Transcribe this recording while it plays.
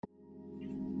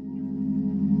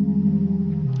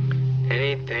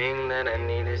that I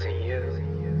need is in you.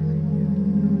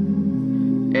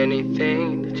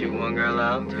 Anything that you want, girl,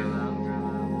 I'll do.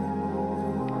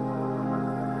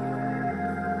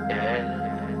 Yeah,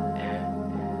 yeah.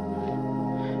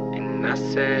 And I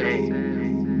say,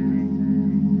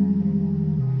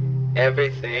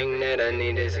 everything that I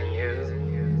need is in you.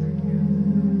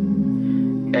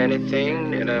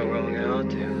 Anything that I want, I'll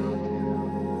do.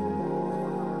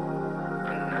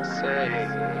 And I say,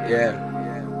 yeah.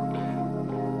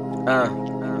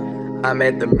 I'm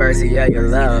at the mercy of your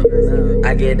love.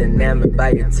 I get enamored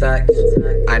by your touch.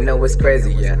 I know it's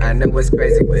crazy, yeah, I know it's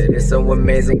crazy, but it's so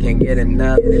amazing, can't get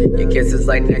enough. Your kiss is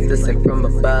like nectar sent from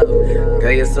above.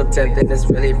 Girl, you're so tempting, it's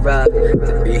really rough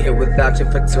to be here without you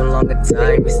for too long a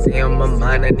time. You stay on my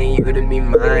mind, I need you to be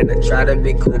mine. I try to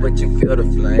be cool, but you feel the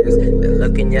flames. That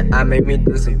look in your eye made me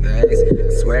do some things.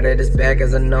 I swear that it's bad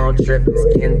cause I know I'm tripping.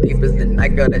 Skin deep as the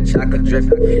night, girl, that chocolate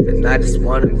dripping. And I just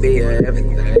wanna be your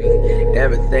everything.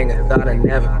 Everything I thought I'd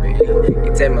never be.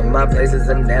 You take my mind places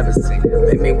I never seen.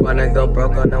 Make me wanna go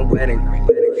broke on a wedding ring.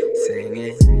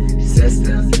 Singing,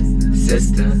 sister,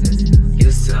 sister, you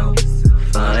so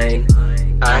fine.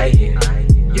 I hear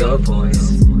your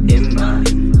voice in my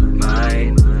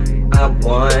mind. I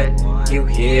want you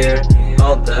here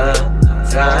all the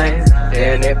time.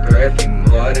 And it perfect,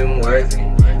 more than worth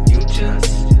it. You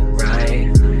just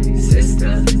right,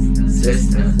 sister,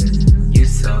 sister, you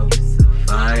so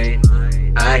fine.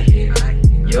 I hear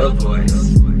your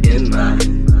voice in my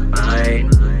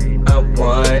mind. I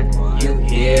want you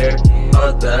here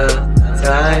all the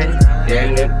time.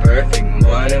 Damn it perfect,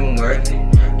 more than worth it.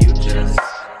 You just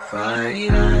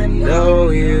fine. I know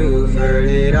you've heard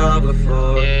it all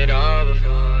before.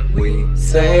 We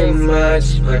say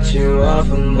much, but you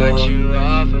offer more.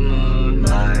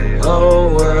 My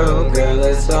whole world, girl,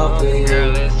 is all for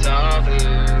you.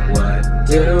 What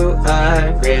do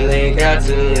I really got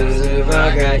to lose if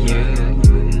I got you?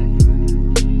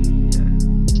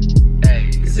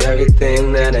 Cause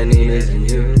everything that I need is in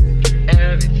you.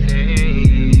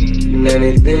 And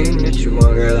anything that you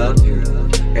want, girl, I'll do.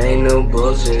 Ain't no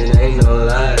bullshit, ain't no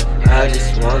lie. I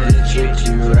just want to treat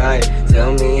you right.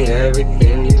 Tell me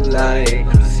everything you like.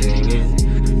 I'm singing,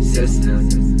 sister,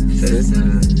 sister,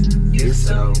 you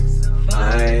so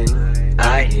fine.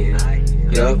 I hear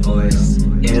your voice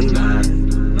in my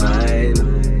mind.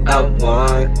 I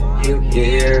want you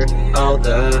here all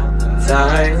the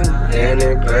time. And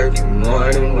it perfect,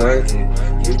 more than worth it.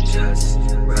 You just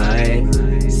right,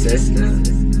 sister,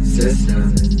 sister,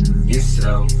 you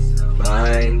so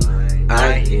fine.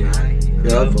 I hear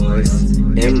your voice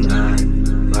in my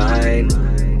mind.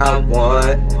 I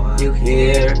want you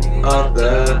here all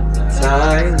the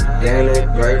time. And it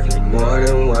perfect, more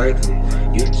than worth it.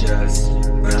 You just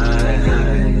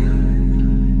right.